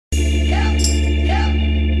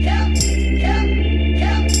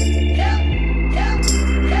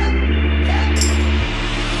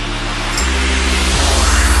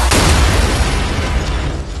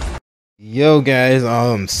Yo guys,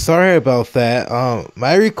 sorry about that.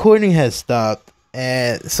 My recording has stopped,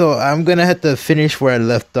 and so I'm gonna have to finish where I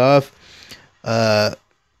left off. Uh,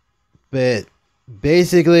 but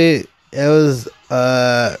basically, it was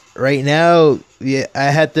right now. Yeah, I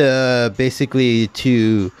had to basically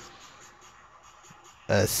to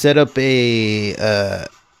set up a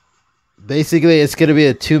Basically, it's gonna be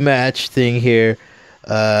a two match thing here.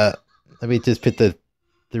 Uh, Let me just put the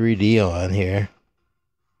 3D on here.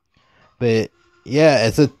 But yeah,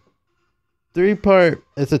 it's a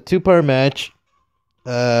two-part match.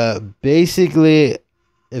 Basically,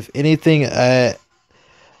 if anything, I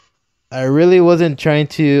really wasn't trying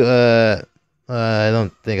to I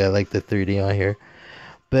don't think I like the 3D on here.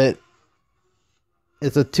 But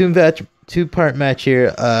it's a two-part match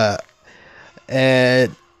here.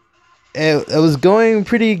 And it was going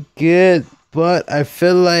pretty good, but I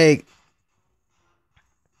feel like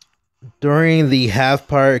during the half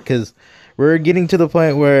part, because we're getting to the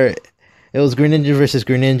point where it was Greninja versus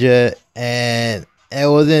Greninja, and it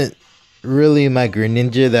wasn't really my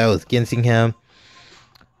Greninja that was against him.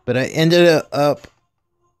 But I ended up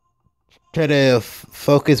trying to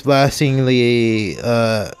focus blasting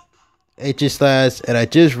the Agent Slash, and I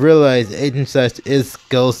just realized Agent Slash is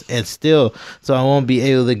Ghost and Steel, so I won't be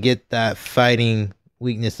able to get that fighting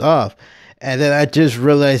weakness off. And then I just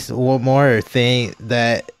realized one more thing,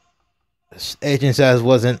 that Agent Slash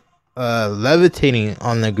wasn't levitating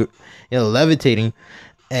on the levitating,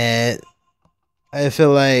 and I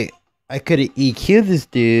feel like I could have EQ'd this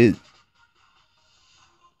dude,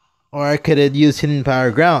 or I could have used Hidden Power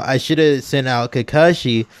Ground. I should have sent out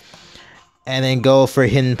Kakashi and then go for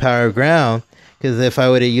Hidden Power Ground, because if I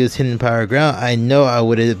would have used Hidden Power Ground, I know I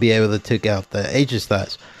would be able to take out the Agent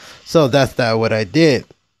Slash. So that's not what I did,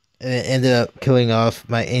 and it ended up killing off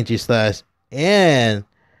my Agent Slash and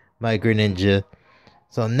my Greninja.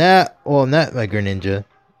 So not my Greninja.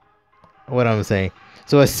 What I'm saying.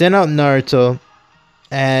 So I sent out Naruto,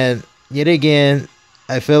 and yet again,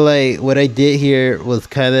 I feel like what I did here was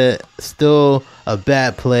kind of still a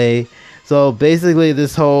bad play. So basically,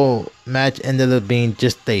 this whole match ended up being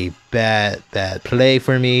just a bad play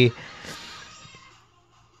for me.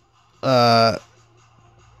 But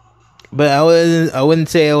I wouldn't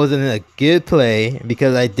say it wasn't a good play,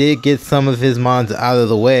 because I did get some of his mons out of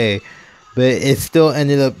the way, but it still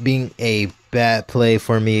ended up being a bad play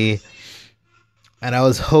for me, and I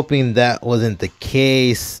was hoping that wasn't the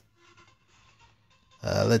case.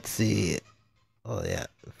 Let's see. Oh yeah,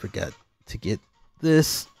 I forgot to get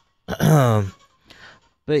this. But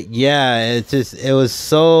yeah, it was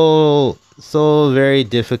so very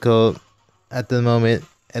difficult at the moment,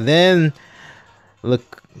 and then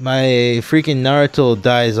look, my freaking Naruto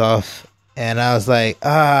dies off, and I was like,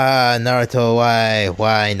 Naruto,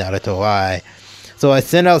 why Naruto, why? So I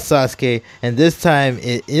sent out Sasuke, and this time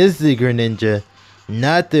it is the Greninja,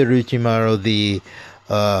 not the Orochimaru, the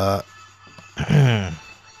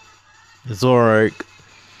Zoroark.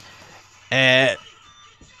 And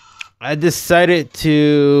I decided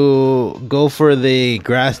to go for the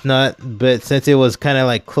Grass Knot, but since it was kind of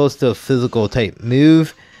like close to a physical type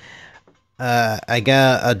move, I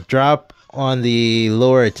got a drop on the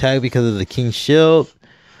lower attack because of the King's Shield,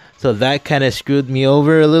 so that kind of screwed me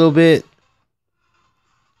over a little bit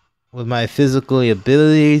with my physical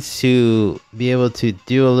abilities to be able to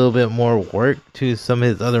do a little bit more work to some of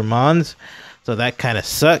his other mons, so that kind of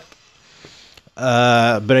sucked.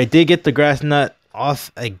 But I did get the Grass Knot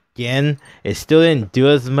off again. It still didn't do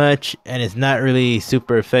as much, and it's not really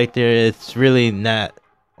super effective. It's really not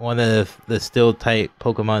one of the Steel type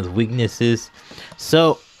Pokemon's weaknesses.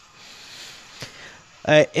 So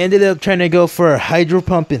I ended up trying to go for a Hydro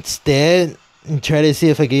Pump instead, and try to see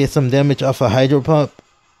if I could get some damage off a Hydro Pump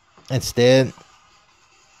instead.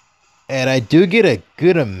 And I do get a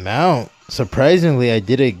good amount. Surprisingly, I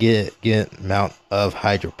did get amount of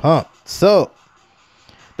Hydro Pump. So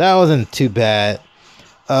that wasn't too bad.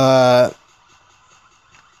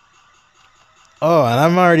 Oh, and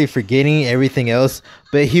I'm already forgetting everything else,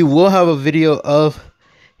 but he will have a video of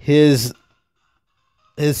his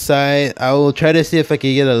side. I will try to see if I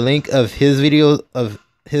can get a link of his video of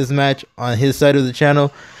his match on his side of the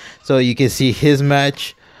channel, so you can see his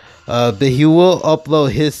match. But he will upload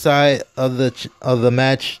his side of the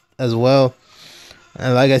match as well.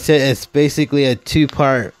 And like I said, it's basically a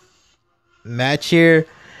two-part match here.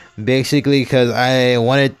 Basically, because I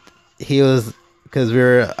wanted the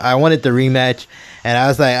rematch, and I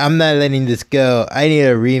was like, I'm not letting this go. I need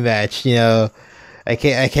a rematch. I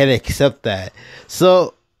can't accept that.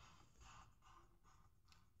 So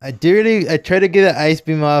I try to get an Ice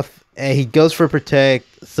Beam off, and he goes for Protect,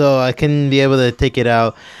 so I couldn't be able to take it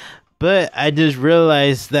out. But I just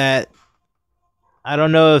realized that I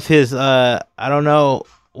don't know if his I don't know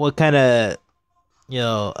what kind of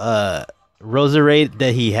Rosa rate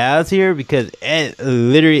that he has here, because it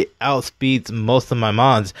literally outspeeds most of my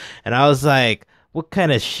mons. And I was like, what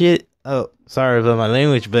kind of shit? Oh, sorry about my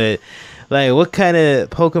language, but like, what kind of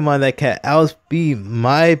Pokemon that can outspeed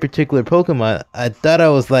my particular Pokemon? I thought I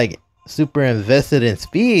was like super invested in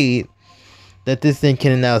speed, that this thing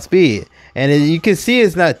can outspeed. And you can see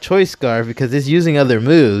it's not Choice Scarf because it's using other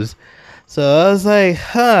moves. So I was like,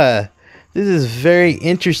 huh, this is very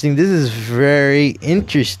interesting. This is very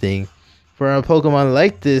interesting for a Pokemon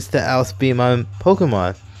like this to outspeed my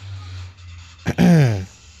Pokemon.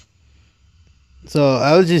 So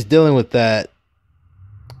I was just dealing with that.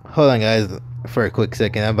 Hold on, guys, for a quick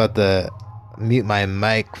second. I'm about to mute my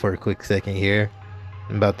mic for a quick second here.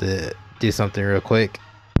 I'm about to do something real quick.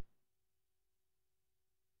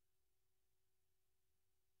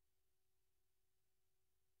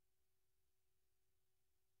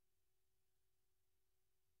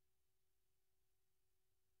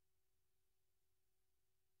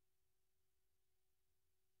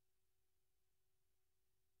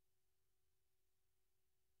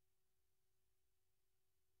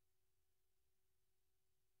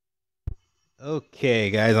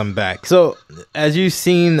 Okay, guys, I'm back. So, as you've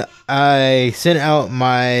seen, I sent out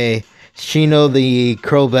my Shino the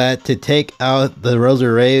Crobat to take out the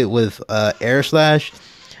Roserade with Air Slash,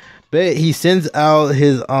 but he sends out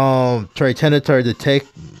his Tritenotar to take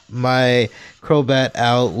my Crobat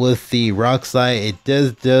out with the Rock Slide. It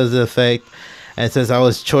does affect, and since I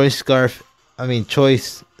was choice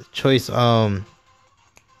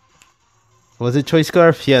was it Choice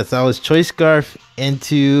Scarf? Yes, I was Choice Scarf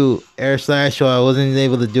into Air Slash, so I wasn't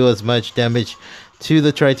able to do as much damage to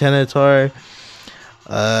the Tritenotar.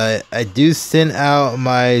 I do send out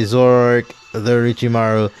my Zoroark, the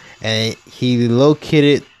Orochimaru, and he low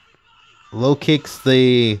kicks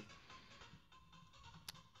it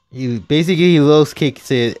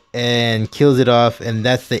and kills it off, and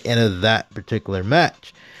that's the end of that particular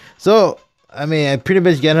match. So, I mean, I pretty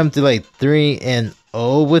much got him to like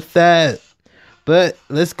 3-0 with that. But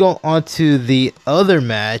let's go on to the other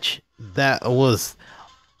match that was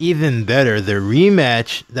even better. The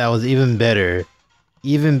rematch that was even better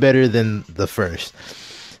than the first.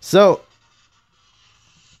 So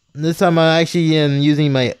this time I actually am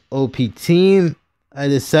using my OP team. I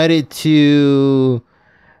decided to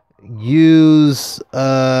use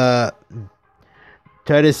try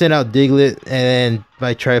to send out Diglett and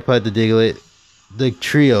my tripod the Diglett, the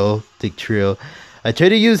trio. I tried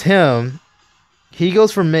to use him. He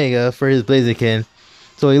goes for Mega for his Blaziken.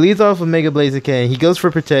 So he leads off with Mega Blaziken. He goes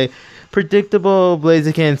for Protect. Predictable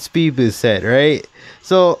Blaziken speed boost set, right?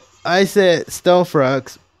 So I said Stealth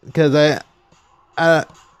Rocks because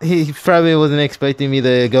he probably wasn't expecting me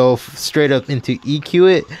to go straight up into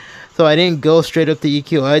EQ it. So I didn't go straight up to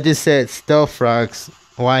EQ. I just said Stealth Rocks.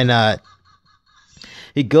 Why not?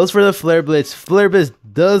 He goes for the Flare Blitz. Flare Blitz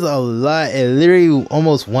does a lot. It literally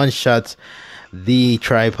almost one-shots the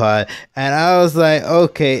tripod, and I was like,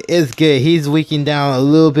 okay, it's good. He's weakening down a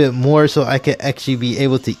little bit more, so I could actually be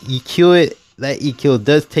able to EQ it. That EQ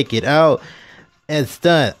does take it out, and it's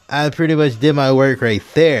done. I pretty much did my work right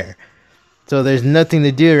there. So there's nothing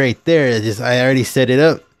to do right there. I already set it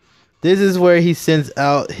up. This is where he sends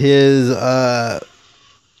out his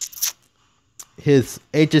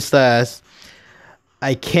H/slash.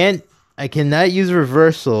 I cannot use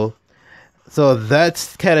reversal, so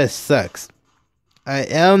that's kind of sucks. I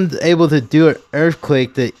am able to do an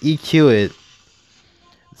Earthquake to EQ it,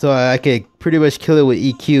 so I could pretty much kill it with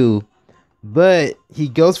EQ. But he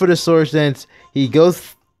goes for the Sword Dance. He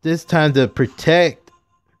goes this time to Protect.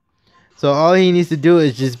 So all he needs to do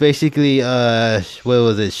is just basically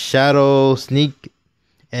Shadow Sneak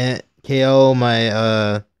and KO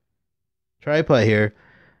my tripod here.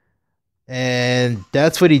 And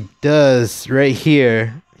that's what he does right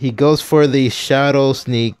here. He goes for the Shadow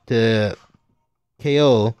Sneak to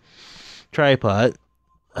KO tripod.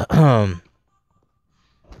 Oh,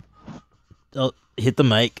 hit the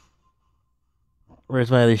mic.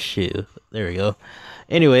 Where's my other shoe? There we go.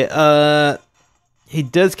 Anyway, he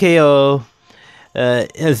does KO.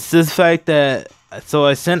 It's this fact that so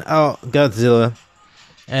I sent out Godzilla,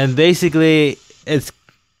 and basically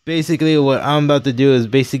what I'm about to do is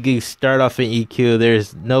basically start off in EQ.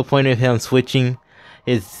 There's no point of him switching.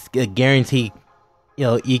 It's a guarantee.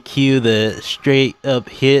 EQ the straight up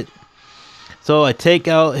hit. So I take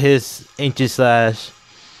out his H/slash.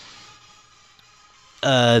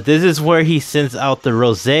 This is where he sends out the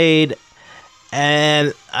Rosade,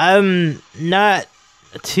 and I'm not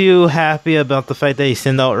too happy about the fact that he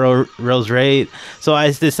sent out Rose Raid, so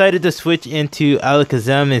I decided to switch into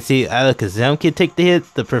Alakazam and see if Alakazam could take the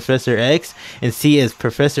hit, the Professor X, and see if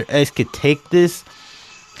Professor X could take this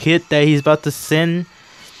hit that he's about to send.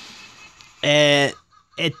 And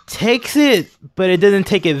it takes it, but it doesn't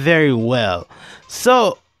take it very well.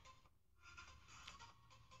 So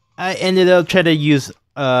I ended up trying to use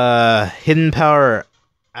Hidden Power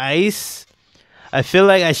Ice. I feel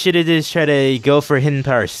like I should have just tried to go for Hidden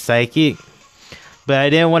Power Psychic, but I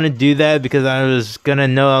didn't want to do that because I was gonna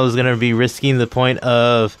know I was gonna be risking the point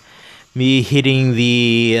of me hitting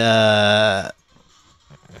the a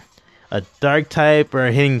Dark type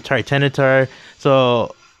or hitting Tyranitar.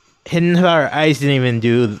 So Hidden Power Ice didn't even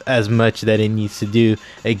do as much that it needs to do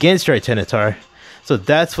against Tyranitar. So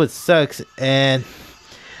that's what sucks. And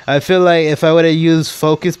I feel like if I would have used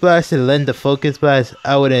Focus Blast and lend the Focus Blast,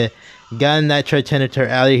 I would have gotten that Tyranitar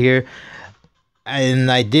out of here.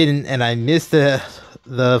 And I didn't, and I missed the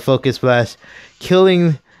Focus Blast,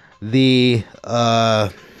 killing the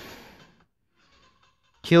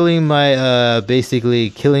killing my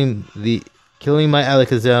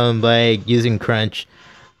Alakazam by using Crunch.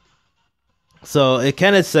 So it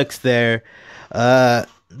kind of sucks there. But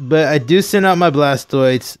I do send out my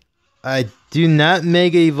Blastoids. I do not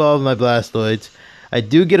Mega Evolve my Blastoids. I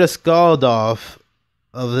do get a Scald off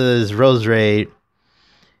of his Rose Raid.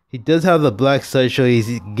 He does have the Black Sideshow.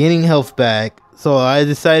 He's getting health back. So I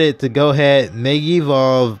decided to go ahead, Mega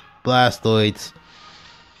Evolve Blastoids,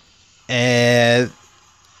 and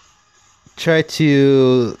try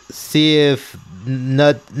to see if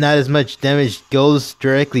not as much damage goes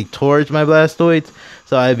directly towards my Blastoids,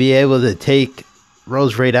 so I'd be able to take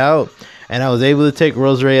Rose Raid out. And I was able to take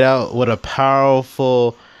Rose Raid out with a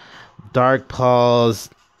powerful Dark Paws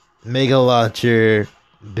Mega Launcher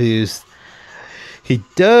boost. He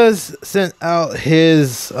does send out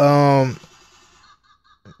his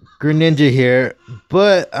Greninja here,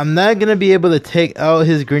 but I'm not gonna be able to take out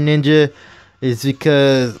his Greninja. It's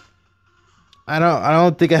because I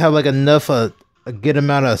don't think I have like enough a good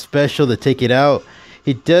amount of special to take it out.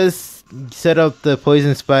 He does set up the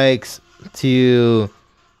Poison Spikes to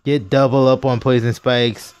get double up on Poison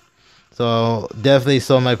Spikes, so definitely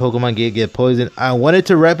saw my Pokemon get poisoned. I wanted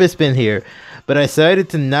to Rapid Spin here, but I decided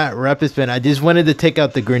to not Rapid Spin. I just wanted to take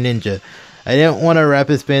out the Greninja. I didn't want to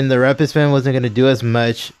Rapid Spin. The Rapid Spin wasn't going to do as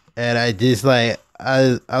much, and I just I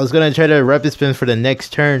was going to try to Rapid Spin for the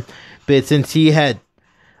next turn, but since he had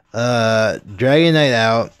Dragonite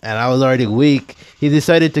out and I was already weak, he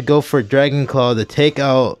decided to go for Dragon Claw to take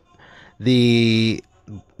out the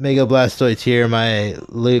Mega Blastoids here, my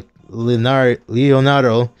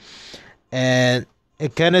Leonardo, and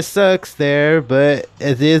it kind of sucks there, but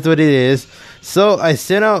it is what it is. So I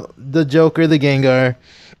sent out the Joker, the Gengar,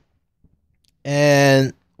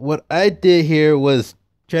 and what I did here was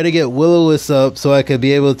try to get Will-O-Wisp up so I could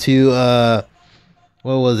be able to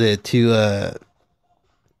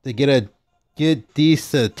to get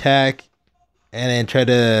these attack and then try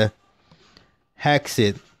to hacks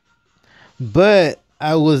it. But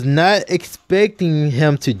I was not expecting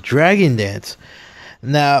him to Dragon Dance.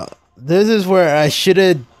 Now, this is where I should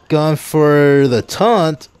have gone for the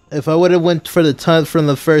taunt. If I would have went for the taunt from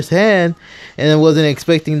the first hand and I wasn't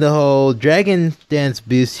expecting the whole Dragon Dance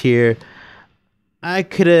boost here, I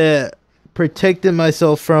could have protected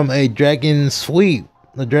myself from a Dragon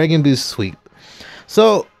Boost sweep.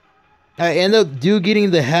 So I end up getting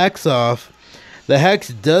the hacks off. The hacks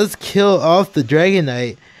does kill off the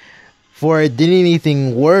Dragonite before it did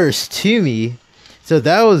anything worse to me, so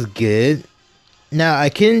that was good. Now I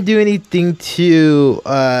couldn't do anything to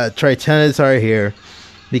Tyranitar here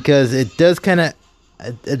because it does kind of.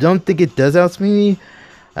 I don't think it does outspeed me.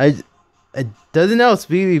 It doesn't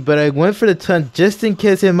outspeed me, but I went for the taunt just in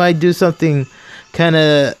case it might do something kind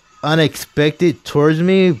of unexpected towards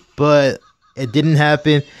me, but it didn't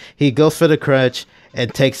happen. He goes for the crutch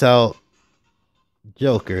and takes out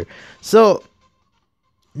Joker. So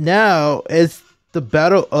now it's the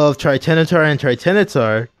battle of Tyranitar and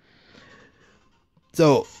Tyranitar.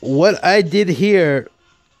 So what I did here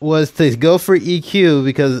was to go for EQ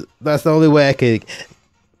because that's the only way I could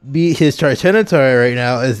beat his Tyranitar right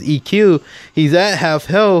now is EQ. He's at half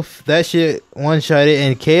health. That shit one-shot it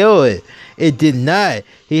and KO it. It did not.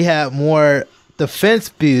 He had more defense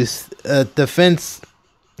boost. I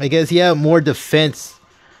guess he had more defense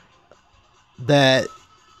that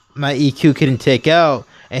my EQ couldn't take out,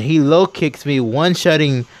 and he low kicks me,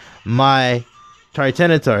 one-shotting my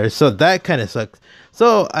Tyranitar. So that kind of sucks.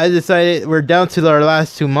 So I decided we're down to our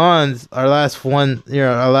last two Mons, our last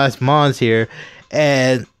Mons here,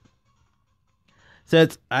 and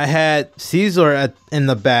since I had Caesar in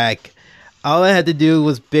the back, all I had to do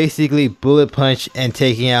was basically bullet punch and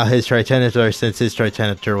taking out his Tritanosaur, since his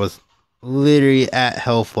Tritanosaur was literally at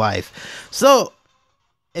health life. So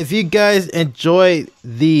if you guys enjoyed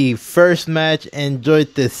the first match,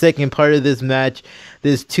 enjoyed the second part of this match,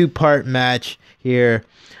 this 2-part match here,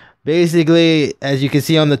 basically, as you can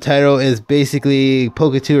see on the title, is basically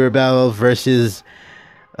PokeTuber battle versus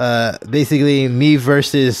basically me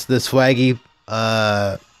versus the Swaggy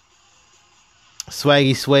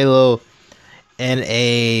Swellow in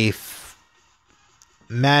a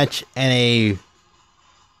match and a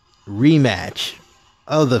rematch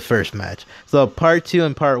of the first match. So part 2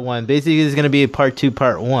 and part 1. Basically, it's going to be a part 2,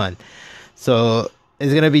 part 1. So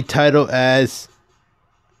it's going to be titled as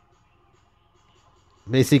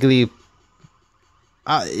basically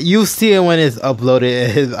you'll see it when it's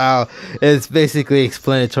uploaded. It's basically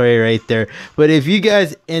explanatory right there. But if you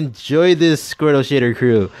guys enjoy this Squirtle Shader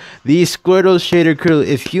crew,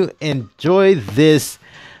 if you enjoy this,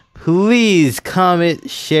 please comment,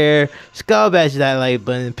 share, skull bash that like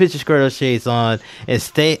button, put your Squirtle shades on, and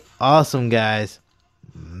stay awesome, guys.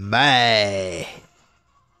 Bye.